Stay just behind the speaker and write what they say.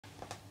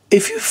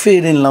If you're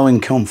feeling low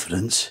in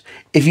confidence,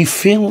 if you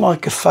feel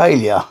like a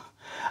failure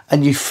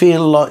and you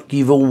feel like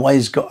you've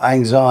always got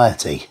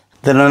anxiety,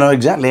 then I know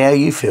exactly how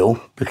you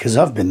feel because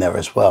I've been there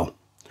as well.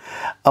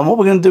 And what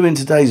we're going to do in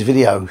today's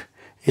video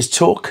is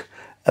talk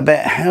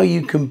about how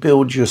you can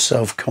build your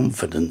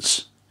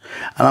self-confidence.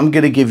 And I'm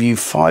going to give you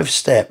 5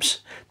 steps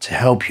to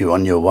help you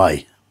on your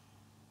way.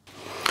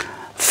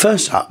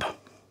 First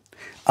up,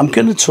 I'm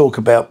going to talk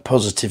about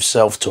positive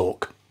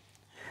self-talk.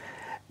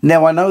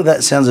 Now, I know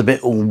that sounds a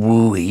bit all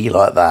wooey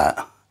like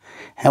that.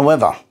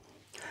 However,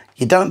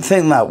 you don't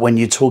think that when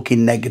you're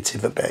talking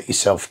negative about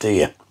yourself, do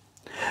you?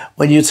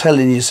 When you're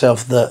telling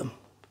yourself that,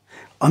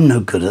 I'm no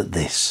good at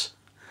this.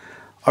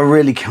 I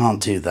really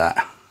can't do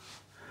that.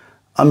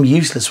 I'm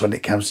useless when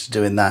it comes to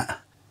doing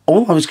that.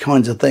 All those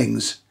kinds of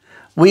things,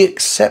 we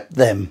accept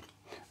them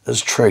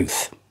as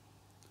truth.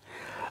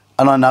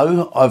 And I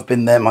know I've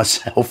been there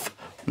myself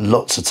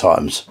lots of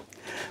times.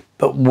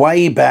 But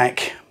way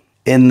back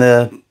in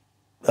the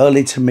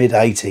early to mid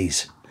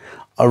 80s,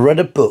 I read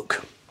a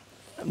book,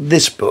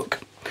 this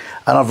book,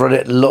 and I've read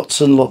it lots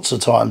and lots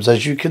of times.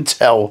 As you can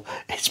tell,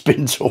 it's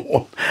been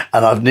torn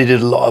and I've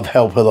needed a lot of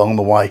help along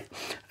the way.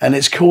 And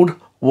it's called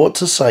What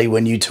to Say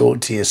When You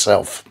Talk to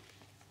Yourself.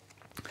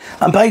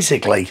 And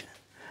basically,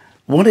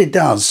 what it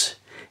does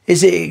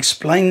is it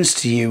explains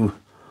to you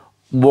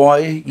why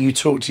you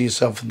talk to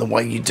yourself in the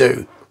way you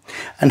do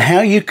and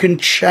how you can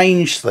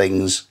change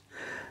things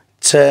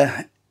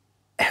to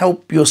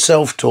help your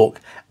self-talk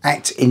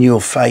act in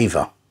your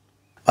favour.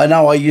 I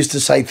know I used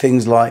to say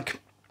things like,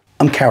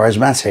 I'm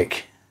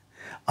charismatic,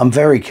 I'm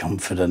very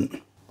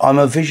confident, I'm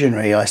a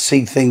visionary, I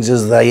see things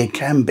as they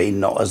can be,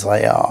 not as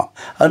they are.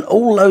 And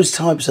all those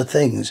types of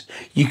things,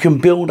 you can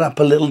build up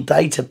a little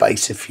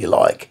database if you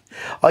like.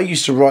 I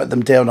used to write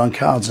them down on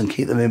cards and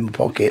keep them in my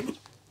pocket.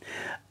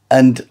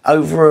 And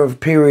over a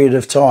period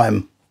of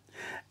time,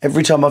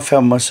 every time I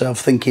found myself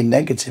thinking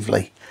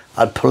negatively,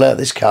 I'd pull out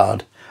this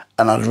card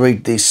and I'd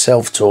read these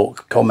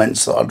self-talk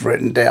comments that I'd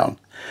written down.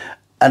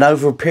 And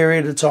over a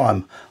period of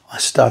time, I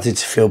started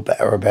to feel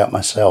better about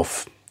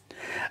myself.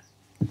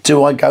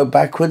 Do I go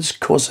backwards? Of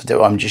course I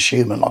do. I'm just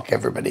human like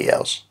everybody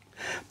else.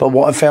 But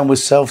what I found with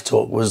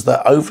self-talk was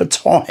that over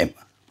time,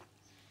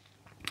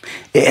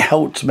 it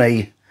helped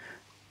me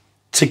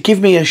to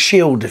give me a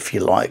shield, if you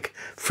like,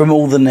 from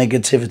all the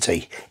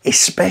negativity,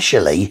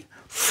 especially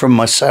from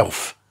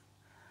myself.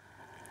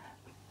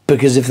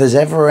 Because if there's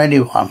ever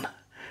anyone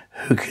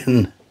who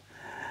can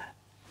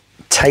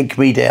take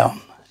me down,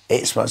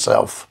 it's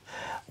myself.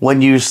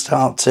 When you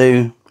start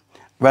to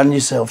run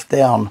yourself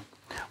down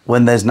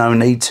when there's no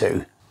need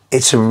to,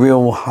 it's a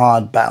real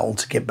hard battle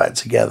to get back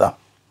together.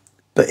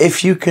 But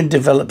if you can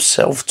develop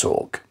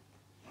self-talk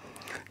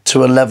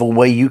to a level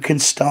where you can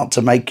start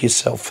to make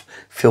yourself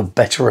feel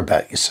better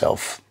about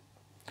yourself,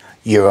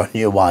 you're on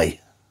your way.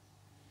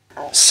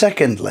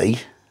 Secondly,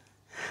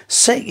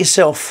 set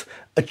yourself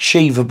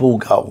achievable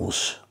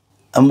goals.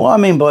 And what I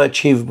mean by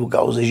achievable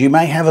goals is you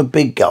may have a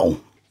big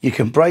goal. You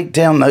can break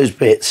down those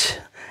bits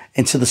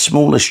into the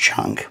smallest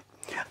chunk.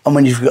 And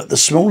when you've got the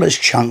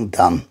smallest chunk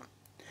done,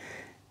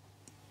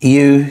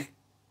 you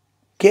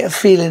get a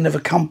feeling of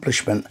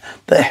accomplishment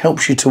that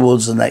helps you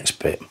towards the next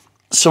bit.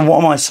 So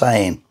what am I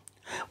saying?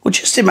 Well,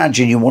 just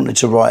imagine you wanted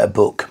to write a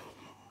book.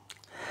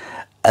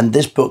 And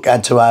this book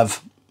had to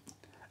have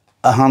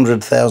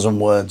 100,000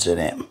 words in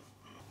it.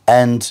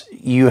 And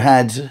you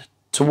had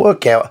to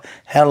work out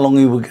how long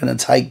you were going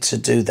to take to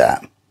do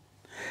that.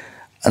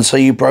 And so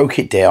you broke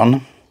it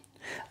down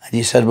and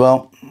you said,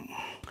 well,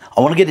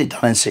 I want to get it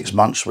done in 6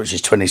 months, which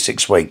is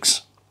 26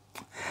 weeks.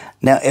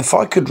 Now, if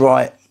I could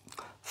write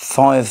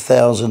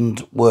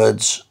 5,000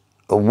 words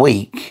a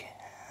week,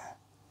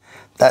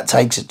 that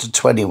takes it to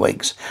 20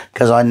 weeks.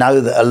 Because I know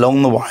that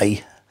along the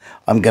way,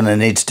 I'm going to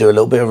need to do a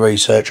little bit of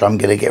research. I'm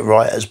going to get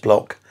writer's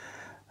block.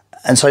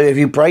 And so if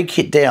you break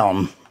it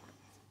down,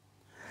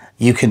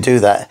 you can do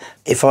that.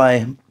 If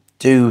I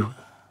do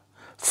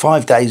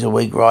 5 days a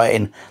week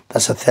writing,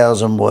 that's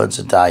 1,000 words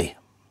a day.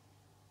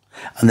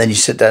 And then you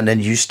sit down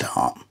and you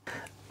start.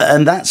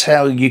 And that's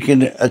how you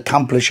can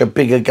accomplish a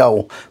bigger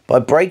goal, by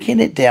breaking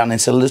it down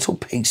into little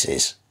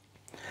pieces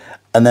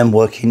and then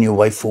working your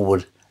way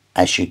forward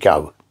as you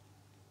go.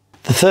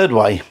 The third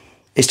way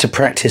is to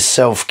practice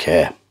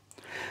self-care.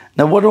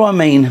 Now, what do I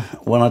mean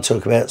when I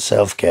talk about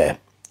self-care?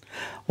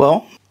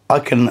 Well, I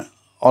can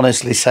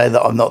honestly say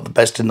that I'm not the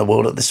best in the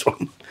world at this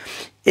one.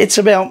 It's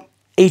about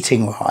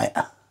eating right.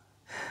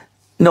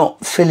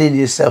 Not filling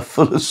yourself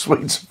full of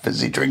sweets and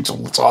fizzy drinks all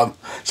the time.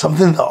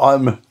 Something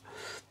that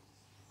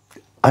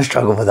I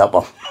struggle with that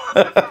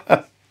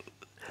one.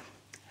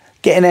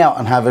 Getting out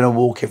and having a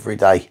walk every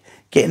day.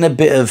 Getting a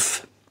bit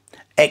of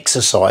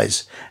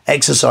exercise.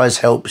 Exercise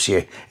helps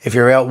you. If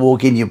you're out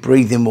walking, your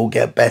breathing will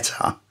get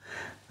better.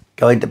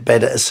 Going to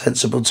bed at a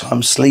sensible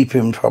time,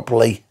 sleeping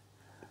properly,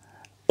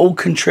 all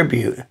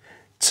contribute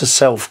to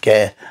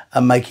self-care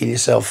and making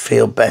yourself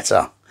feel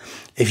better.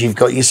 If you've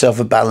got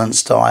yourself a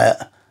balanced diet,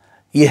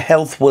 your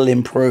health will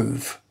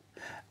improve,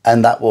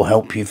 and that will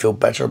help you feel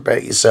better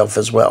about yourself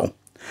as well.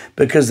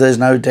 Because there's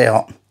no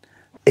doubt,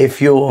 if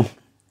you're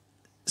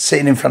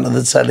sitting in front of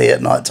the telly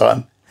at night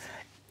time,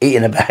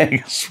 eating a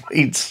bag of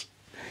sweets.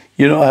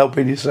 You're not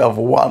helping yourself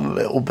one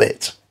little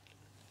bit.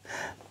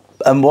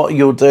 And what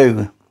you'll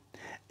do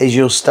is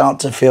you'll start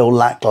to feel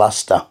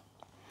lackluster.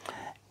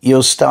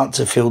 You'll start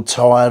to feel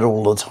tired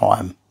all the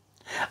time.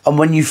 And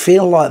when you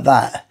feel like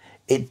that,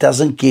 it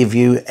doesn't give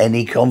you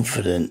any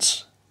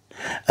confidence.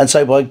 And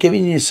so by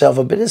giving yourself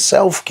a bit of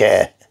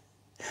self-care,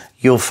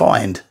 you'll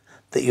find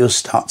that you'll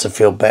start to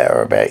feel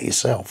better about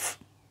yourself.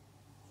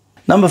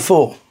 Number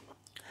 4,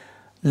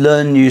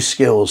 learn new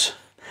skills.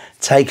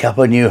 Take up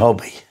a new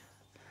hobby.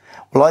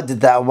 Well, I did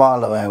that a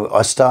while ago.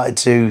 I started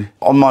to,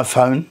 on my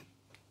phone,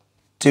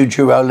 do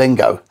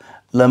Duolingo,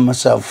 learn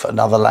myself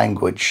another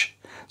language.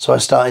 So I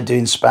started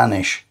doing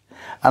Spanish,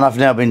 and I've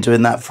now been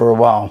doing that for a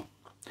while.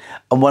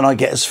 And when I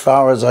get as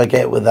far as I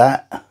get with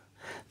that,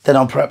 then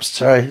I'll perhaps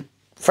try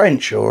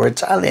French or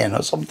Italian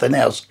or something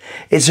else.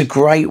 It's a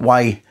great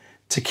way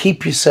to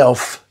keep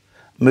yourself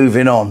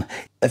moving on.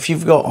 If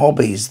you've got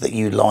hobbies that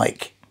you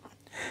like,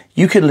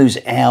 you can lose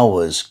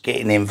hours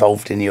getting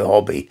involved in your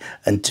hobby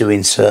and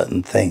doing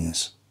certain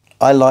things.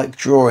 I like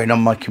drawing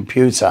on my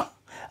computer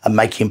and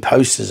making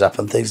posters up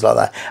and things like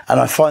that. And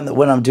I find that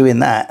when I'm doing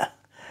that,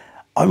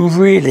 I'm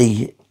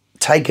really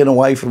taken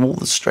away from all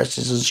the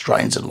stresses and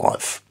strains of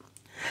life.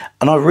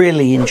 And I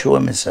really enjoy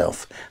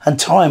myself. And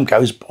time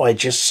goes by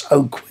just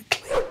so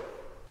quickly.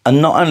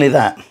 And not only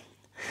that,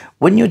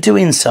 when you're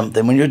doing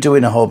something, when you're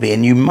doing a hobby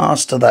and you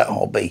master that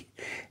hobby,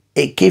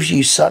 it gives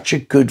you such a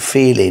good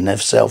feeling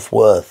of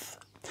self-worth.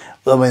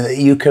 I mean, that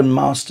you can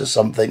master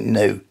something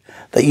new,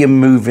 that you're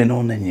moving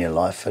on in your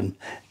life and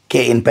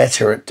getting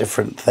better at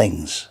different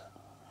things.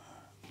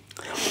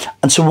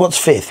 And so what's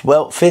 5th?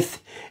 Well, 5th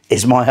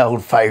is my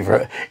old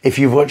favourite. If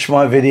you've watched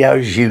my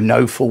videos, you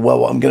know full well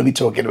what I'm going to be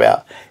talking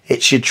about.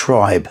 It's your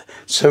tribe.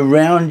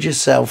 Surround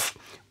yourself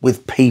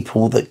with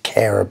people that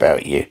care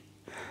about you.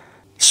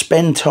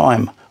 Spend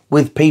time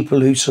with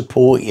people who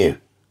support you,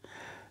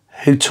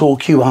 who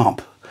talk you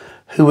up,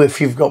 who, if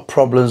you've got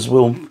problems,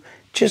 will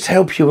just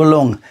help you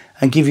along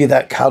and give you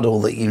that cuddle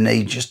that you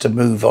need just to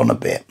move on a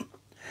bit.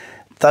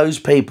 Those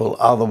people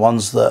are the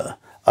ones that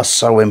are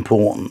so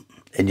important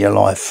in your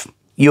life.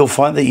 You'll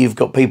find that you've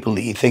got people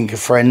that you think are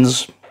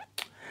friends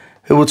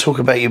who will talk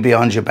about you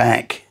behind your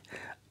back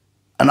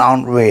and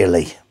aren't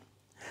really.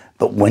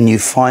 But when you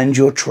find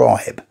your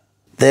tribe,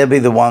 they'll be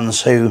the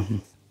ones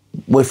who,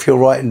 if you're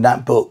writing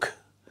that book,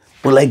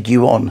 will egg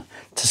you on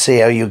to see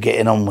how you're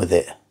getting on with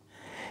it.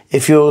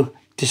 If you're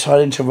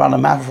deciding to run a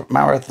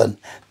marathon,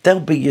 they'll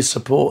be your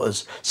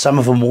supporters. Some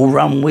of them will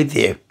run with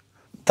you.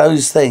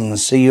 Those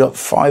things, so you've got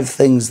 5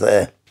 things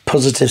there.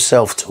 Positive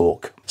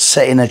self-talk,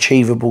 setting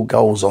achievable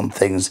goals on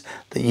things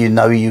that you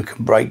know you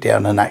can break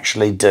down and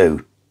actually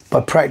do.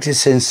 By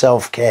practicing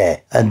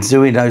self-care and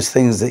doing those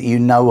things that you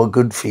know are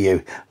good for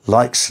you,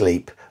 like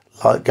sleep,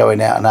 like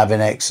going out and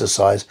having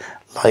exercise,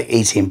 like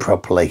eating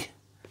properly,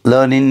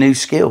 learning new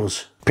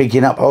skills,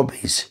 picking up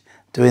hobbies,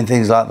 doing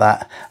things like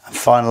that. And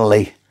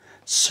finally,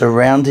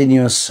 surrounding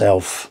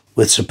yourself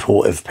with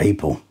supportive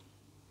people.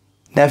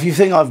 Now, if you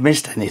think I've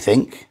missed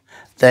anything,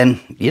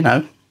 then, you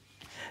know,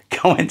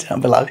 comment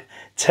down below.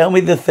 Tell me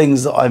the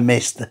things that I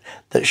missed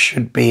that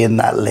should be in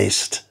that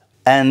list.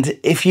 And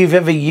if you've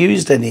ever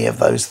used any of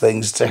those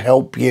things to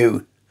help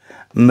you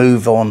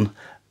move on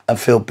and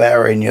feel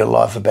better in your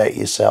life about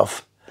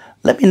yourself,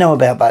 let me know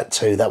about that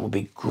too. That would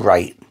be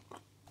great.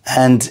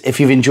 And if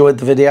you've enjoyed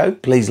the video,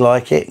 please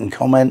like it and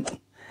comment.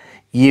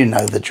 You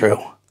know the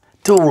drill.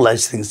 Do all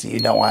those things that you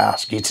know I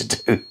ask you to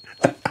do.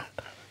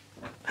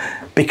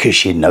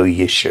 Because you know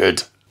you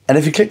should. And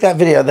if you click that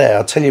video there,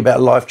 I'll tell you about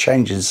a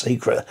life-changing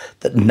secret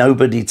that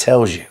nobody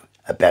tells you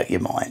about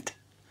your mind.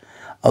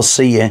 I'll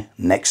see you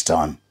next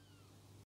time.